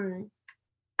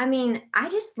 I mean, I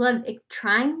just love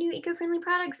trying new eco-friendly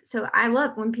products. So I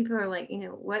love when people are like,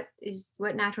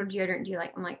 what natural deodorant do you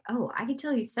like? I'm like, oh, I could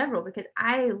tell you several because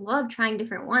I love trying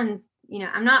different ones.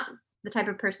 I'm not the type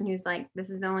of person who's like, this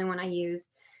is the only one I use.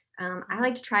 I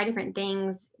like to try different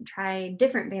things, try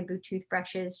different bamboo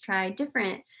toothbrushes, try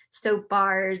different soap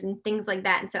bars and things like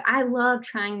that. And so I love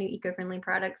trying new eco-friendly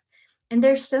products. And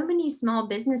there's so many small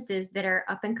businesses that are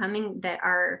up and coming that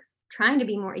are trying to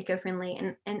be more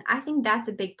eco-friendly. And I think that's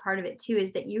a big part of it too,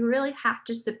 is that you really have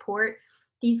to support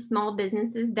these small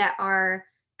businesses that are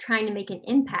trying to make an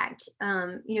impact.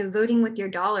 Voting with your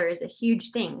dollar is a huge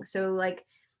thing. So like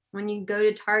when you go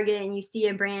to Target and you see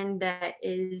a brand that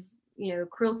is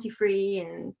cruelty free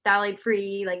and phthalate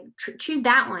free, like choose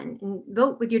that one and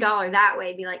vote with your dollar that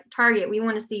way. Be like, Target, we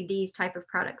want to see these type of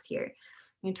products here.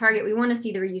 Target, we want to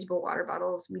see the reusable water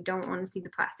bottles. We don't want to see the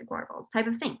plastic water bottles type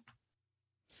of thing.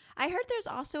 I heard there's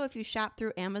also, if you shop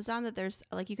through Amazon, that there's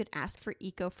like you could ask for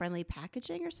eco-friendly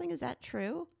packaging or something. Is that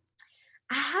true?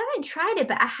 I haven't tried it,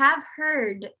 but I have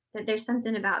heard that there's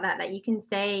something about that you can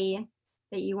say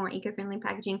that you want eco-friendly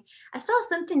packaging. I saw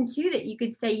something too that you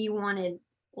could say you wanted,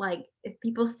 like if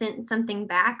people sent something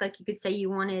back, like you could say you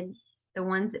wanted the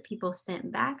ones that people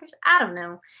sent back. Or I don't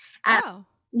know.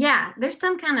 Yeah, there's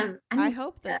some kind of. I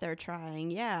hope that they're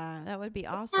trying. Yeah, that would be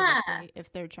awesome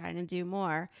if they're trying to do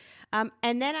more.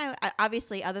 And then I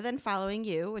obviously, other than following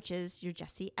you, which is you're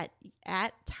Jessie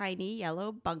at Tiny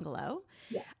Yellow Bungalow.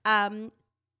 Yeah.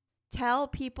 Tell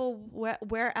people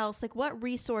where else, like what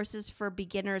resources for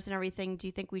beginners and everything do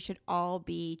you think we should all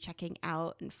be checking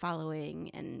out and following?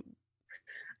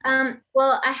 And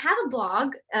well, I have a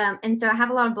blog, and so I have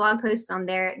a lot of blog posts on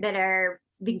there that are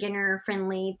beginner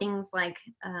friendly, things like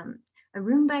a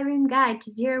room by room guide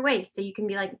to zero waste. So you can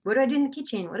be like, what do I do in the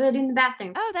kitchen? What do I do in the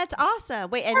bathroom? Oh, that's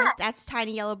awesome. Wait, and that's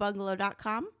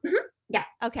tinyyellowbungalow.com? Mm-hmm. Yeah.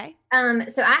 Okay.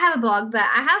 So I have a blog, but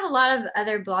I have a lot of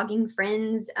other blogging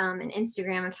friends and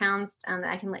Instagram accounts that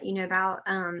I can let you know about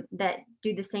that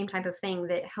do the same type of thing,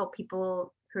 that help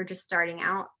people who are just starting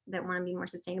out that want to be more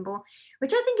sustainable,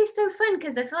 which I think is so fun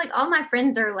because I feel like all my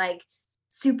friends are like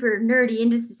super nerdy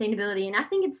into sustainability. And I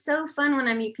think it's so fun when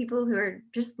I meet people who are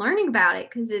just learning about it,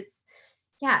 because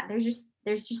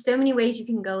there's just so many ways you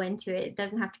can go into it. It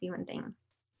doesn't have to be one thing.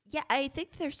 Yeah, I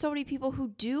think there's so many people who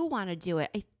do want to do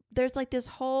it. There's like this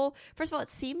whole, first of all, it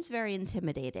seems very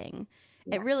intimidating.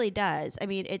 Yeah. It really does. I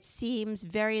mean, it seems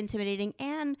very intimidating.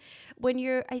 And when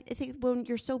I think when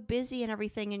you're so busy and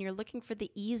everything and you're looking for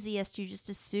the easiest, you just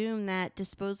assume that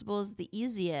disposable is the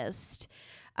easiest.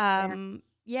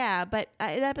 Yeah, but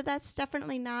that's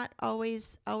definitely not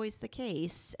always the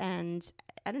case. And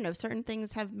I don't know, certain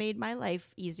things have made my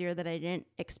life easier that I didn't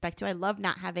expect to. I love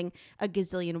not having a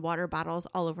gazillion water bottles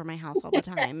all over my house all the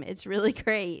time. It's really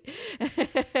great.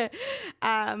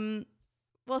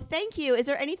 Well, thank you. Is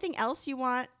there anything else you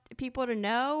want people to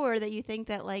know, or that you think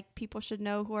that like people should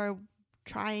know who are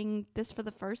trying this for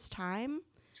the first time?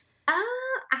 I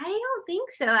don't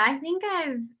think so. I think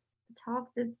I've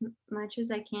talked as much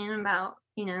as I can about,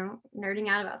 nerding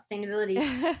out about sustainability.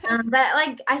 But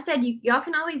like I said, y'all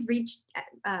can always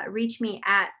reach me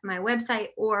at my website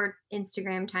or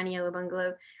Instagram, Tiny Yellow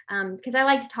Bungalow, because I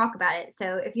like to talk about it.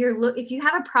 So if you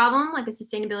have a problem, like a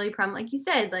sustainability problem, like you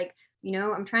said, like,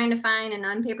 I'm trying to find an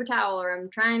unpaper towel, or I'm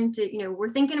trying to, we're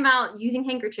thinking about using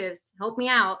handkerchiefs, help me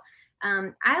out.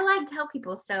 I like to help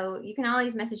people. So you can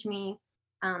always message me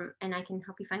and I can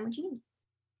help you find what you need.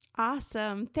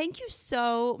 Awesome. Thank you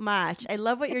so much. I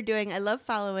love what you're doing. I love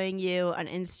following you on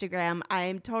Instagram.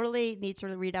 I totally need to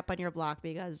read up on your blog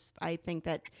because I think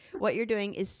that what you're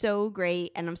doing is so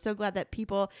great. And I'm so glad that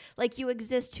people like you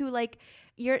exist who like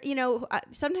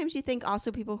sometimes you think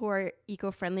also people who are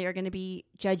eco-friendly are going to be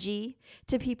judgy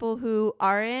to people who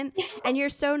aren't. And you're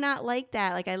so not like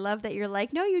that. Like, I love that you're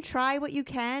like, no, you try what you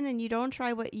can and you don't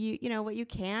try what what you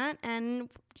can't. And,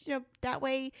 that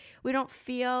way we don't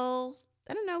feel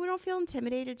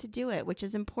intimidated to do it, which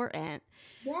is important.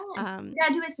 Yeah. You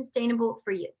gotta do it sustainable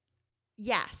for you.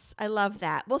 Yes, I love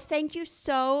that. Well, thank you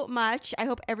so much. I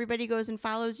hope everybody goes and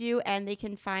follows you, and they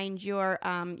can find your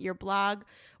blog,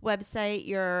 website,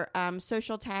 your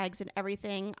social tags, and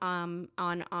everything on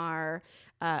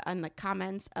the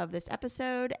comments of this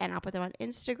episode. And I'll put them on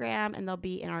Instagram, and they'll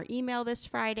be in our email this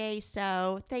Friday.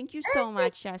 So thank you so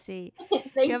much, Jessie.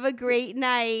 You have a great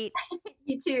night.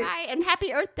 You too. Bye, and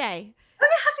happy Earth Day.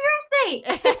 Oh, happy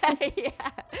Earth Day. Yeah.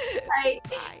 Bye.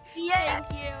 Bye. Yeah.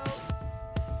 Thank you.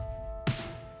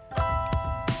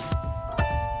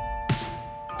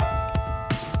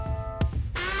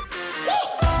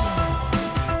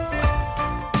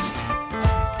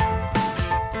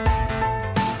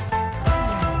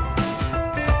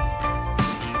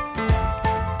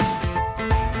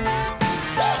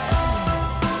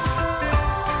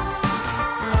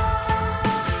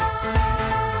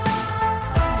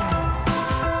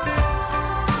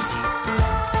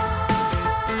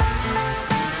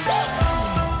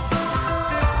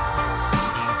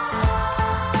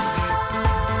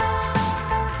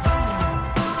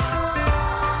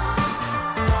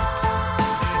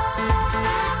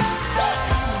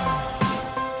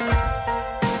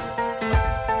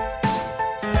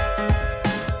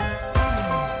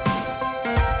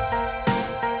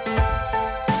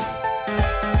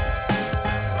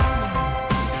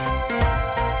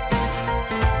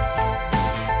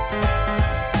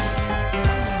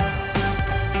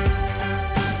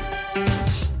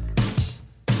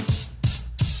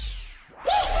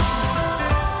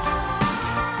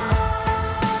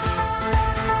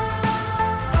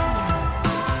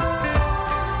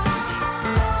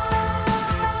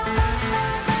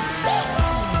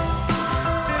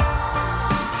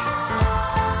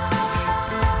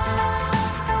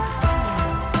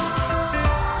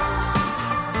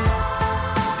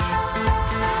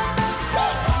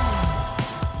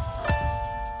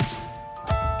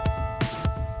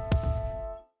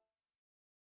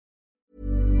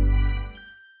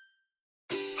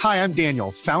 Hi, I'm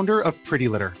Daniel, founder of Pretty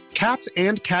Litter. Cats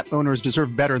and cat owners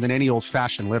deserve better than any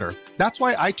old-fashioned litter. That's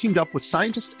why I teamed up with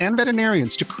scientists and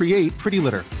veterinarians to create Pretty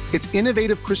Litter. Its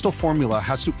innovative crystal formula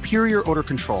has superior odor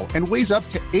control and weighs up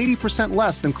to 80%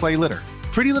 less than clay litter.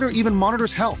 Pretty Litter even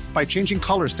monitors health by changing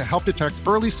colors to help detect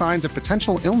early signs of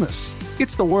potential illness.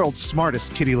 It's the world's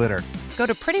smartest kitty litter. Go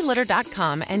to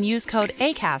prettylitter.com and use code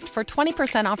ACAST for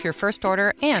 20% off your first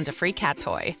order and a free cat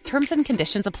toy. Terms and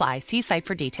conditions apply. See site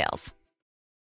for details.